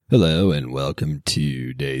Hello and welcome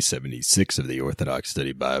to day 76 of the Orthodox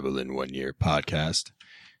Study Bible in 1 Year podcast.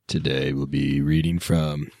 Today we'll be reading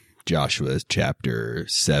from Joshua chapter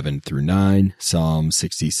 7 through 9, Psalm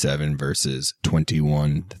 67 verses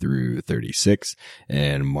 21 through 36,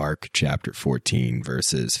 and Mark chapter 14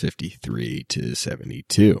 verses 53 to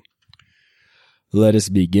 72. Let us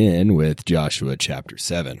begin with Joshua chapter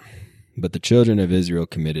 7. But the children of Israel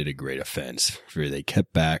committed a great offense, for they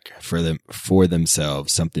kept back for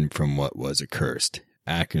themselves something from what was accursed.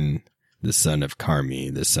 Achan, the son of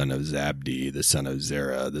Carmi, the son of Zabdi, the son of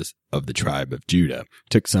Zerah, of the tribe of Judah,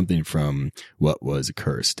 took something from what was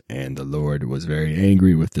accursed, and the Lord was very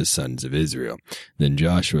angry with the sons of Israel. Then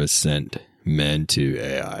Joshua sent men to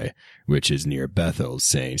Ai, which is near Bethel,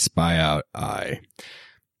 saying, "Spy out Ai."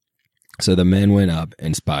 So the men went up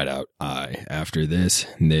and spied out Ai. After this,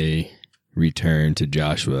 they returned to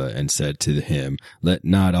Joshua and said to him, "Let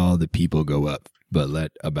not all the people go up, but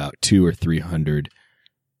let about 2,000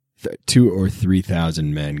 or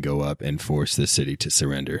 3,000 men go up and force the city to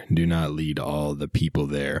surrender. Do not lead all the people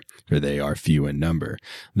there, for they are few in number."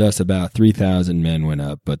 Thus about 3,000 men went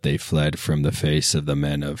up, but they fled from the face of the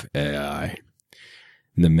men of Ai.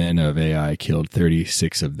 The men of Ai killed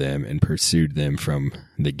 36 of them and pursued them from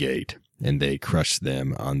the gate, and they crushed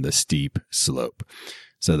them on the steep slope.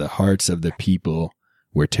 So the hearts of the people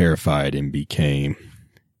were terrified and became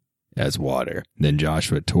as water. Then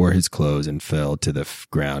Joshua tore his clothes and fell to the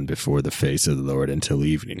ground before the face of the Lord until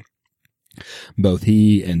evening, both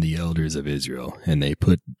he and the elders of Israel, and they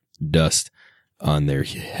put dust on their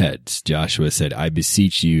heads. Joshua said, "I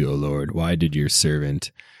beseech you, O Lord, why did your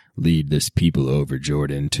servant lead this people over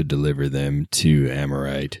Jordan to deliver them to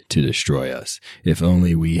Amorite to destroy us? If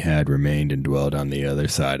only we had remained and dwelled on the other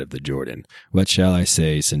side of the Jordan. What shall I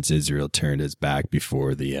say, since Israel turned his back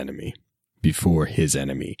before his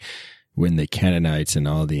enemy? When the Canaanites and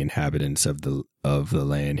all the inhabitants of the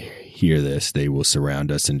land hear this, they will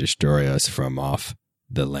surround us and destroy us from off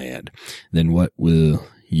the land. Then what will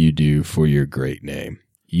you do for your great name?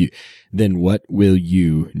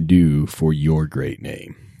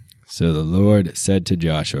 So the Lord said to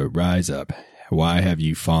Joshua, "Rise up. Why have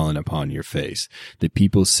you fallen upon your face? The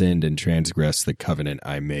people sinned and transgressed the covenant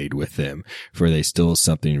I made with them, for they stole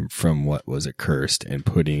something from what was accursed and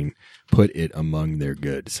put it among their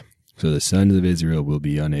goods. So the sons of Israel will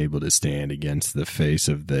be unable to stand against the face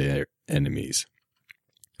of their enemies.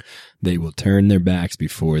 They will turn their backs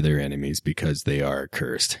before their enemies because they are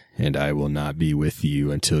accursed, and I will not be with you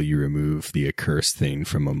until you remove the accursed thing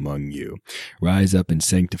from among you. Rise up and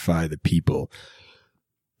sanctify the people,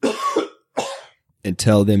 and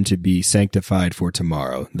tell them to be sanctified for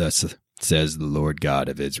tomorrow. Thus says the Lord God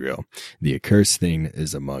of Israel, the accursed thing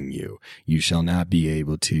is among you. You shall not be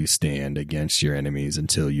able to stand against your enemies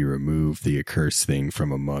until you remove the accursed thing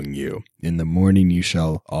from among you. In the morning you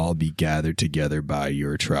shall all be gathered together by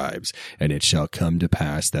your tribes, and it shall come to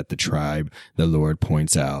pass that the tribe the Lord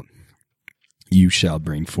points out, you shall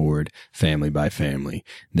bring forward family by family.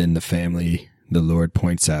 Then the family the Lord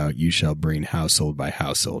points out, you shall bring household by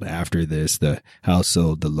household. After this, the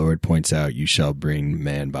household the Lord points out, you shall bring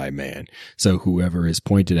man by man. So whoever is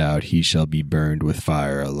pointed out, he shall be burned with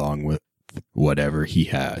fire along with whatever he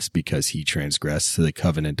has, because he transgressed the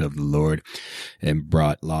covenant of the Lord and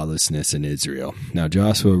brought lawlessness in Israel." Now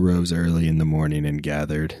Joshua rose early in the morning and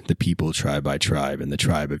gathered the people tribe by tribe, and the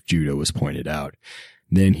tribe of Judah was pointed out.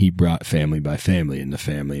 Then he brought family by family, and the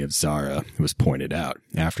family of Zerah was pointed out.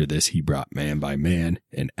 After this he brought man by man,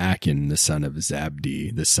 and Achan, the son of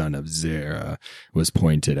Zabdi, the son of Zerah, was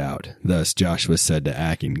pointed out. Thus Joshua said to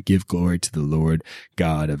Achan, "Give glory to the Lord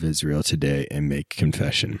God of Israel today, and make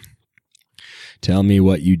confession. Tell me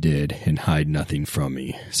what you did, and hide nothing from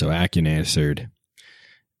me." So Achan answered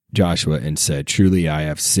Joshua and said, "Truly I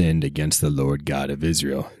have sinned against the Lord God of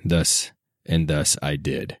Israel. Thus I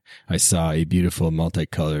did. I saw a beautiful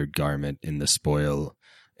multicolored garment in the spoil,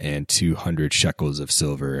 and 200 shekels of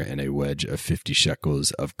silver, and a wedge of 50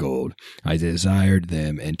 shekels of gold. I desired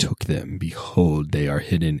them and took them. Behold, they are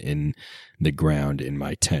hidden in the ground in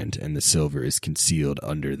my tent, and the silver is concealed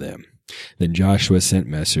under them." Then Joshua sent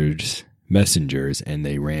messengers, and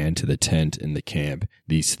they ran to the tent in the camp.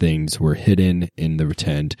 These things were hidden in the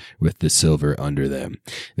tent with the silver under them.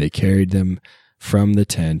 They carried them from the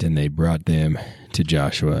tent, and they brought them to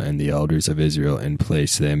Joshua and the elders of Israel and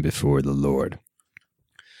placed them before the Lord.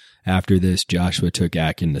 After this, Joshua took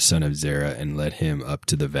Achan the son of Zerah and led him up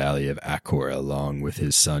to the valley of Achor along with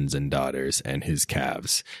his sons and daughters and his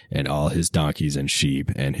calves and all his donkeys and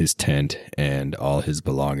sheep and his tent and all his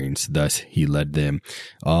belongings. Thus he led them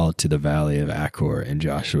all to the valley of Achor. And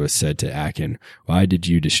Joshua said to Achan, "Why did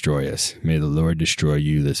you destroy us? May the Lord destroy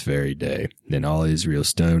you this very day." Then all Israel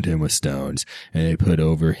stoned him with stones, and they put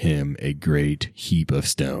over him a great heap of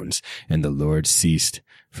stones. And the Lord ceased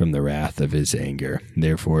from the wrath of his anger.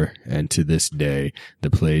 Therefore, and to this day, the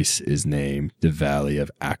place is named the Valley of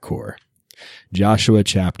Achor. Joshua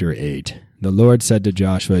chapter 8. The Lord said to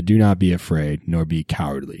Joshua, "Do not be afraid, nor be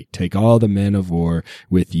cowardly. Take all the men of war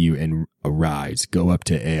with you and arise, go up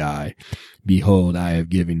to Ai. Behold, I have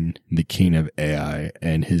given the king of Ai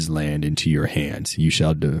and his land into your hands. You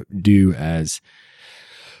shall do as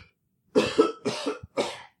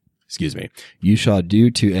You shall do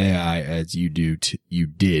to Ai as you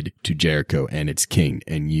did to Jericho and its king,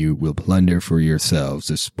 and you will plunder for yourselves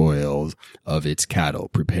the spoils of its cattle.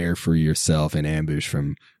 Prepare for yourself an ambush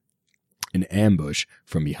from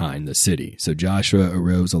behind the city." So Joshua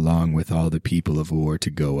arose along with all the people of war to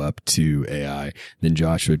go up to Ai. Then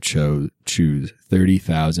Joshua chose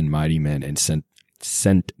 30,000 mighty men and sent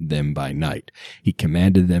them by night. He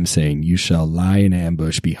commanded them, saying, "You shall lie in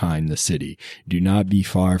ambush behind the city. Do not be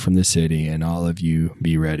far from the city, and all of you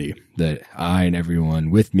be ready, that I and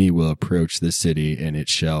everyone with me will approach the city, and it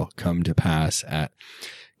shall come to pass that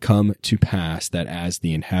as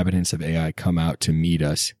the inhabitants of Ai come out to meet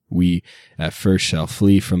us, we at first shall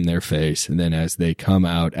flee from their face, and then as they come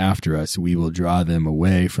out after us, we will draw them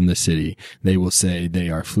away from the city. They will say, 'They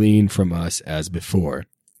are fleeing from us as before.'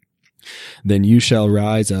 Then you shall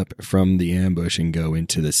rise up from the ambush and go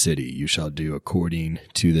into the city. You shall do according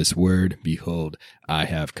to this word. Behold, I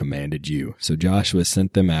have commanded you." So Joshua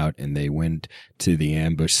sent them out, and they went to the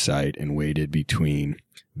ambush site and waited between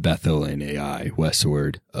Bethel and Ai,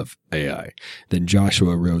 westward of Ai. Then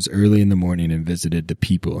Joshua rose early in the morning and visited the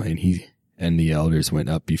people, and he and the elders went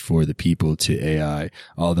up before the people to Ai.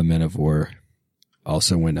 All the men of war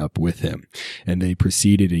also went up with him, and they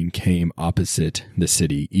proceeded and came opposite the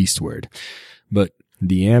city eastward. But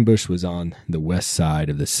the ambush was on the west side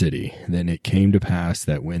of the city. Then it came to pass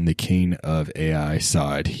that when the king of Ai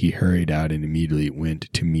saw it, he hurried out and immediately went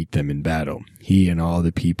to meet them in battle, he and all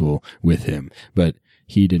the people with him. But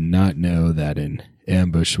he did not know that an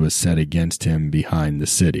ambush was set against him behind the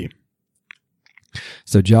city.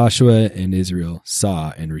 So Joshua and Israel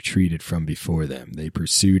saw and retreated from before them. They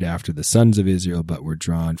pursued after the sons of Israel, but were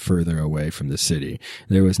drawn further away from the city.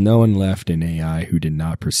 There was no one left in Ai who did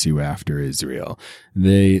not pursue after Israel.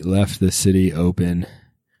 They left the city open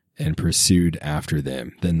and pursued after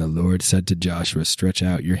them. Then the Lord said to Joshua, "Stretch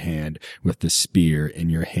out your hand with the spear in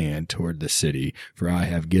your hand toward the city, for I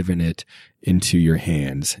have given it into your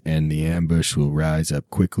hands, and the ambush will rise up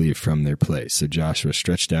quickly from their place." So Joshua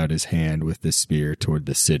stretched out his hand with the spear toward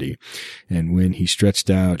the city. And when he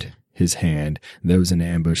stretched out his hand, those in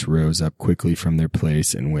ambush rose up quickly from their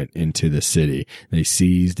place and went into the city. They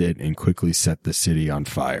seized it and quickly set the city on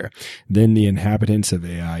fire. Then the inhabitants of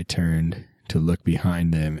Ai turned to look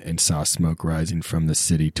behind them and saw smoke rising from the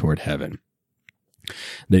city toward heaven.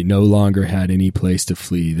 They no longer had any place to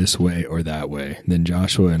flee this way or that way. Then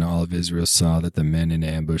Joshua and all of Israel saw that the men in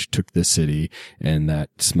ambush took the city, and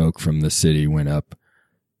that smoke from the city went up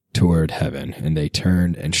toward heaven, and they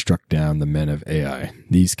turned and struck down the men of Ai.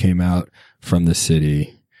 These came out from the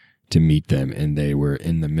city to meet them, and they were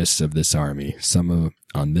in the midst of this army, some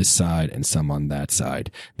on this side and some on that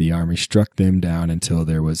side. The army struck them down until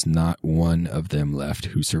there was not one of them left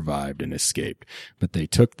who survived and escaped. But they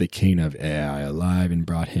took the king of Ai alive and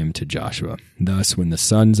brought him to Joshua. Thus, when the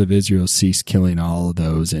sons of Israel ceased killing all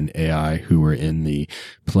those in Ai who were in the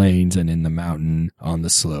plains and in the mountain on the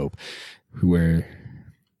slope, where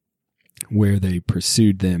they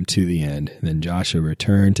pursued them to the end, then Joshua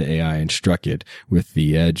returned to Ai and struck it with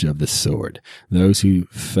the edge of the sword. Those who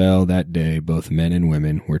fell that day, both men and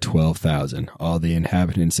women, were 12,000, all the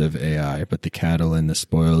inhabitants of Ai, but the cattle and the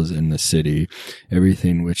spoils in the city,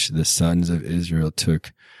 everything which the sons of Israel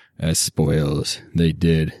took as spoils, they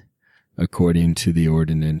did according to the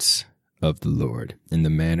ordinance of the Lord, in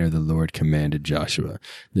the manner the Lord commanded Joshua.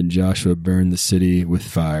 Then Joshua burned the city with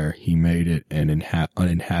fire. He made it an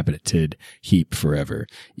uninhabited heap forever,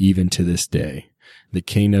 even to this day. The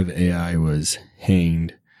king of Ai was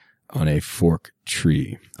hanged on a forked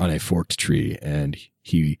tree, and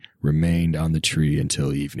he remained on the tree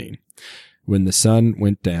until evening. When the sun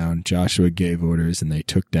went down, Joshua gave orders, and they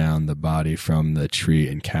took down the body from the tree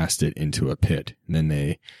and cast it into a pit. And then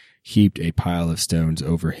they heaped a pile of stones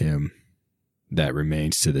over him that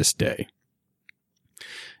remains to this day.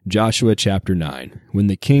 Joshua chapter 9. When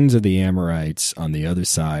the kings of the Amorites on the other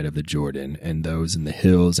side of the Jordan, and those in the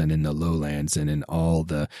hills and in the lowlands and in all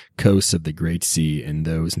the coasts of the great sea, and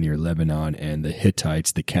those near Lebanon, and the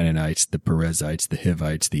Hittites, the Canaanites, the Perizzites, the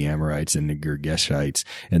Hivites, the Amorites, and the Girgashites,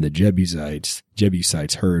 and the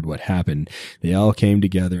Jebusites heard what happened, they all came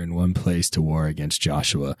together in one place to war against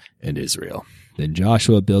Joshua and Israel. Then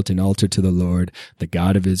Joshua built an altar to the Lord, the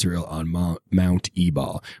God of Israel, on Mount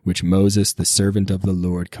Ebal, which Moses, the servant of the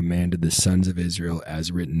Lord, commanded the sons of Israel,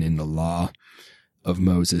 as written in the law of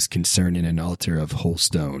Moses concerning an altar of whole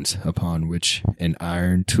stones, upon which an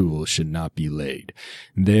iron tool should not be laid.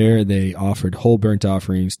 There they offered whole burnt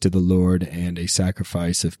offerings to the Lord and a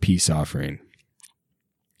sacrifice of peace offering.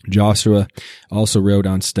 Joshua also wrote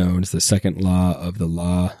on stones the second law of the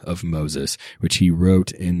law of Moses, which he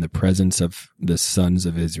wrote in the presence of the sons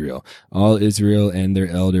of Israel. All Israel and their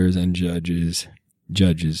elders and judges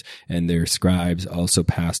and their scribes also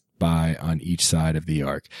passed by on each side of the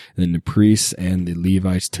ark. Then the priests and the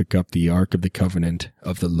Levites took up the ark of the covenant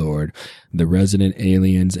of the Lord, the resident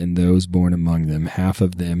aliens and those born among them. Half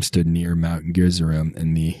of them stood near Mount Gerizim,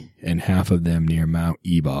 and half of them near Mount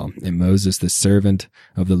Ebal. And Moses, the servant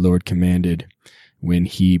of the Lord, commanded when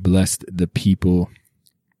he blessed the people,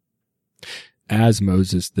 as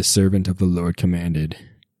Moses, the servant of the Lord, commanded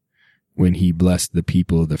when he blessed the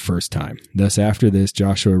people the first time. Thus after this,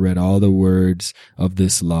 Joshua read all the words of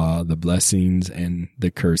this law, the blessings and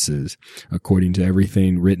the curses, according to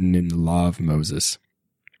everything written in the law of Moses.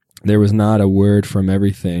 There was not a word from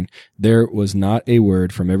everything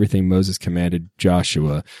Moses commanded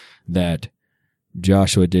Joshua that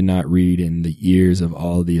Joshua did not read in the ears of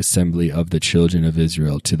all the assembly of the children of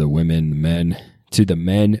Israel, to the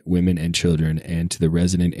men, women, and children, and to the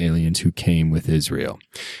resident aliens who came with Israel.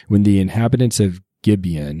 When the inhabitants of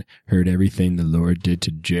Gibeon heard everything the Lord did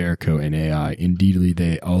to Jericho and Ai, indeed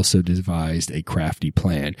they also devised a crafty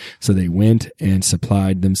plan. So they went and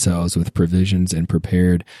supplied themselves with provisions and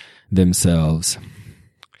prepared themselves.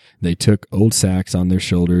 They took old sacks on their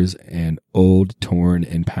shoulders and old, torn,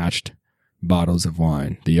 and patched bottles of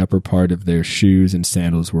wine. The upper part of their shoes and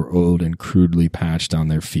sandals were old and crudely patched on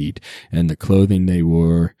their feet, and the clothing they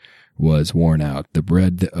wore was worn out. The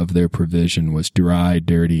bread of their provision was dry,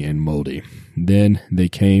 dirty, and moldy. Then they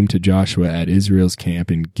came to Joshua at Israel's camp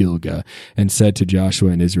in Gilgal, and said to Joshua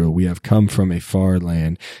and Israel, "We have come from a far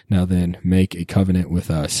land. Now then, make a covenant with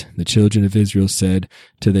us." The children of Israel said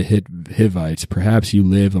to the Hivites, "Perhaps you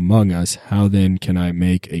live among us. How then can I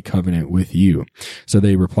make a covenant with you?" So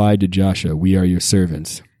they replied to Joshua, "We are your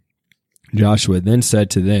servants." Joshua then said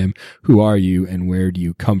to them, "Who are you, and where do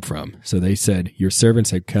you come from?" So they said, "Your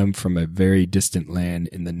servants have come from a very distant land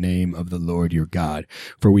in the name of the Lord your God.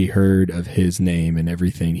 For we heard of his name and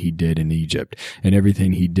everything he did in Egypt, and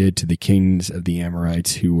everything he did to the kings of the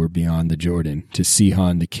Amorites who were beyond the Jordan, to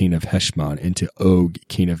Sihon the king of Heshbon, and to Og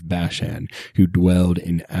king of Bashan, who dwelled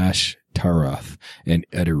in Ashtaroth and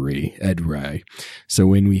Edrei. So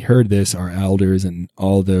when we heard this, our elders and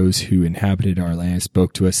all those who inhabited our land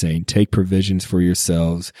spoke to us, saying, Take provisions for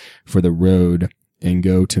yourselves for the road, and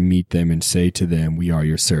go to meet them, and say to them, We are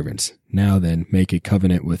your servants. Now then, make a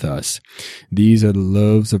covenant with us. These are the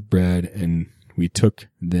loaves of bread, and we took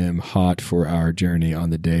them hot for our journey on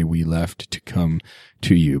the day we left to come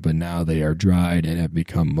to you, but now they are dried and have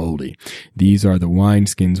become moldy. These are the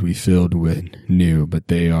wineskins we filled with new, but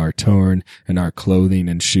they are torn, and our clothing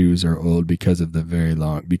and shoes are old because of the very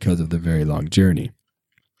long journey.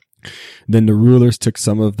 Then the rulers took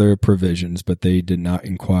some of their provisions, but they did not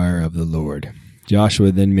inquire of the Lord.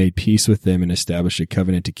 Joshua then made peace with them and established a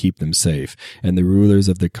covenant to keep them safe, and the rulers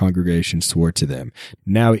of the congregation swore to them.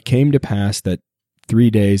 Now it came to pass that 3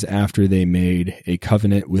 days after they made a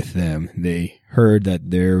covenant with them, they heard that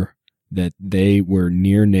they were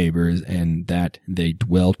near neighbors, and that they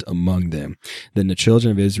dwelt among them. Then the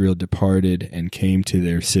children of Israel departed and came to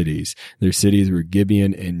their cities. Their cities were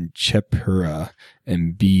Gibeon and Chephirah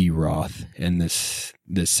and Beeroth, and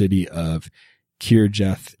the city of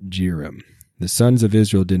Kirjath-jearim. The sons of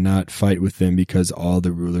Israel did not fight with them, because all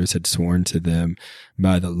the rulers had sworn to them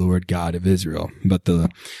by the Lord God of Israel. But the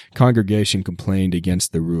congregation complained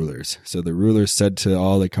against the rulers. So the rulers said to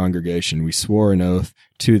all the congregation, We swore an oath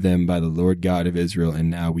to them by the Lord God of Israel,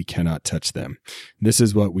 and now we cannot touch them. This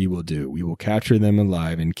is what we will do. We will capture them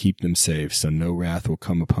alive and keep them safe, so no wrath will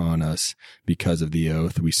come upon us because of the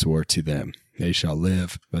oath we swore to them. They shall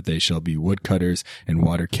live, but they shall be woodcutters and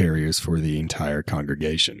water carriers for the entire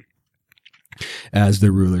congregation, as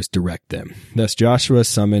the rulers direct them. Thus Joshua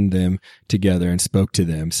summoned them together and spoke to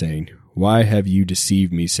them, saying, Why have you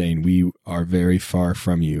deceived me, saying, we are very far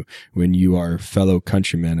from you, when you are fellow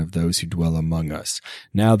countrymen of those who dwell among us?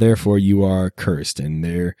 Now therefore you are cursed, and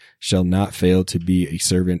there shall not fail to be a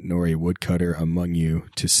servant nor a woodcutter among you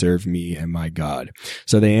to serve me and my God.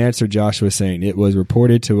 So they answered Joshua, saying, it was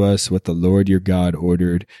reported to us what the Lord your God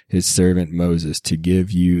ordered his servant Moses, to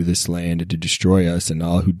give you this land, to destroy us and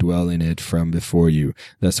all who dwell in it from before you.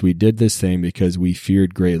 Thus we did this thing because we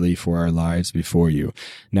feared greatly for our lives before you.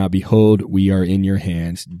 Now behold, we are in your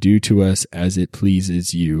hands. Do to us as it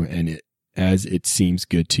pleases you, and as it seems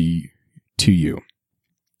good to you.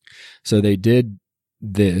 So they did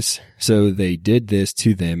this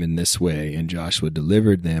to them in this way, and Joshua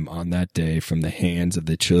delivered them on that day from the hands of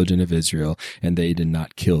the children of Israel, and they did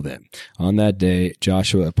not kill them. On that day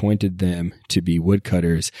Joshua appointed them to be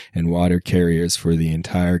woodcutters and water carriers for the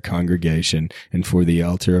entire congregation and for the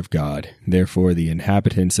altar of God. Therefore the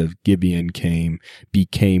inhabitants of Gibeon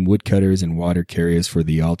became woodcutters and water carriers for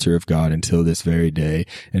the altar of God until this very day,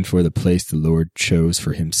 and for the place the Lord chose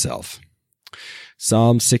for himself.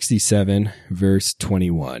 Psalm 67, verse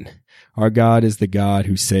 21. Our God is the God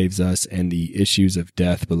who saves us, and the issues of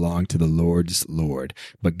death belong to the Lord's Lord.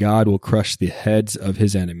 But God will crush the heads of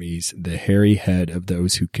his enemies, the hairy head of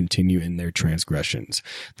those who continue in their transgressions.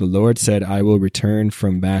 The Lord said, I will return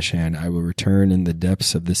from Bashan, I will return in the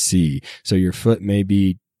depths of the sea, so your foot may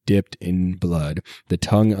be dipped in blood, the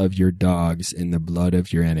tongue of your dogs in the blood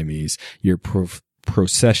of your enemies. Your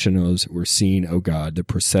processionals were seen, O God, the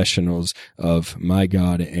processionals of my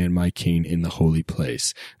God and my King in the holy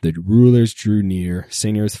place. The rulers drew near,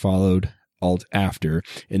 singers followed after.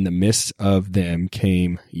 In the midst of them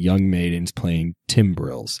came young maidens playing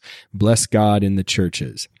timbrels. Bless God in the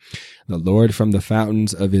churches, the Lord from the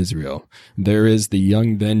fountains of Israel. There is the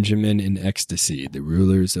young Benjamin in ecstasy. The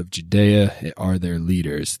rulers of Judea are their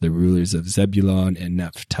leaders. The rulers of Zebulun and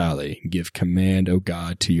Naphtali. Give command, O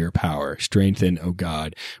God, to your power. Strengthen, O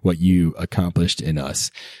God, what you accomplished in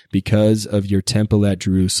us. Because of your temple at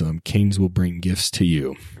Jerusalem, kings will bring gifts to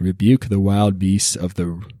you. Rebuke the wild beasts of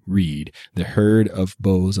the reed, the herd of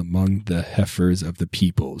bulls among the heifers of the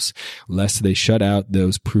peoples, lest they shut out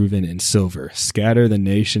those proven in silver. Scatter the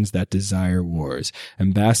nations that desire wars.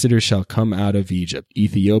 Ambassadors shall come out of Egypt.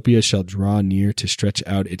 Ethiopia shall draw near to stretch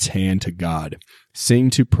out its hand to God. Sing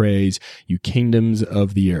to praise, you kingdoms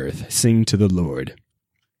of the earth. Sing to the Lord.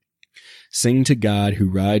 Sing to God who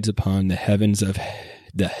rides upon the heaven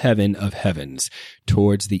of heavens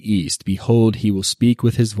towards the east. Behold, he will speak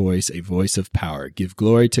with his voice, a voice of power. Give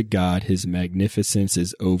glory to God. His magnificence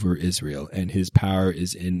is over Israel, and his power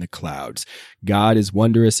is in the clouds. God is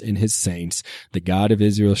wondrous in his saints. The God of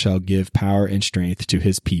Israel shall give power and strength to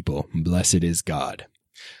his people. Blessed is God.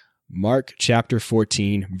 Mark chapter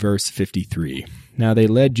 14, verse 53. Now they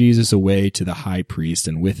led Jesus away to the high priest,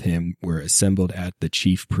 and with him were assembled at the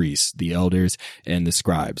chief priests, the elders, and the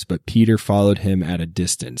scribes. But Peter followed him at a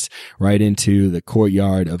distance, right into the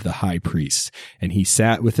courtyard of the high priest. And he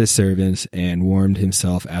sat with his servants and warmed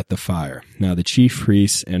himself at the fire. Now the chief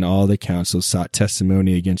priests and all the council sought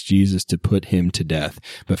testimony against Jesus to put him to death,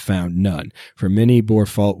 but found none. For many bore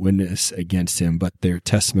false witness against him, but their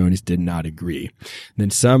testimonies did not agree.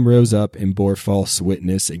 Then some rose up and bore false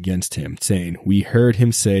witness against him, saying, We heard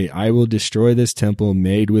him say, I will destroy this temple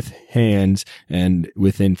made with hands, and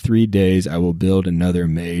within 3 days I will build another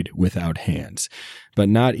made without hands. But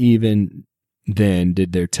not even then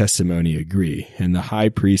did their testimony agree. And the high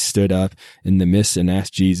priest stood up in the midst and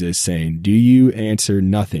asked Jesus, saying, Do you answer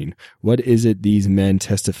nothing? What is it these men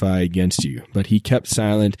testify against you? But he kept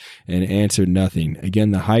silent and answered nothing.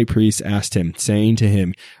 Again the high priest asked him, saying to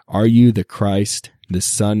him, Are you the Christ, the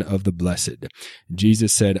Son of the Blessed?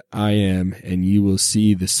 Jesus said, I am, and you will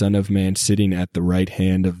see the Son of Man sitting at the right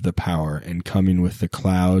hand of the power and coming with the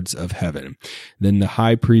clouds of heaven. Then the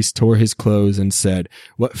high priest tore his clothes and said,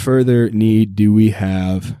 What further need do we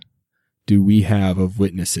have of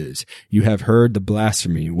witnesses? You have heard the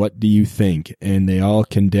blasphemy. What do you think? And they all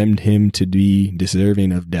condemned him to be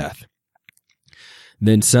deserving of death.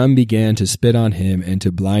 Then some began to spit on him and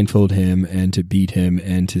to blindfold him and to beat him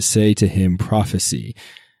and to say to him, Prophecy.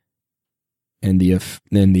 And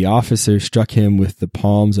the officers struck him with the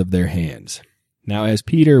palms of their hands. Now as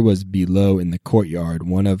Peter was below in the courtyard,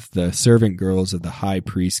 one of the servant girls of the high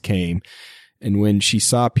priest came, and when she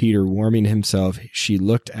saw Peter warming himself, she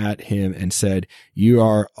looked at him and said, You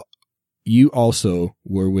also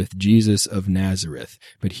were with Jesus of Nazareth.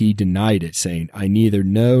 But he denied it, saying, I neither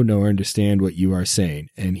know nor understand what you are saying.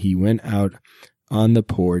 And he went out on the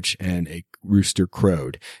porch, and a rooster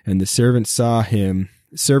crowed. And the servant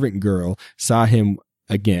girl saw him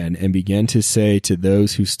again and began to say to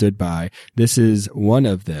those who stood by, "This is one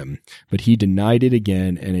of them." But he denied it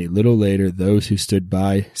again, and a little later those who stood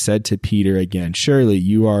by said to Peter again, "Surely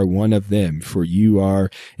you are one of them, for you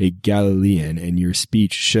are a Galilean, and your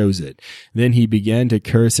speech shows it." Then he began to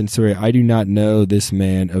curse and swear, "I do not know this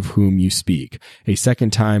man of whom you speak." A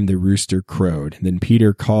second time the rooster crowed. Then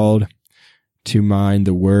Peter called to mind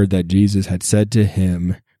the word that Jesus had said to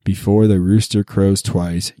him, "Before the rooster crows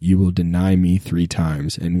twice, you will deny me 3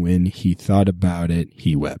 times." And when he thought about it,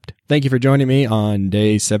 he wept. Thank you for joining me on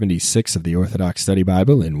day 76 of the Orthodox Study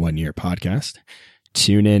Bible in 1 Year podcast.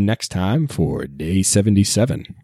 Tune in next time for day 77.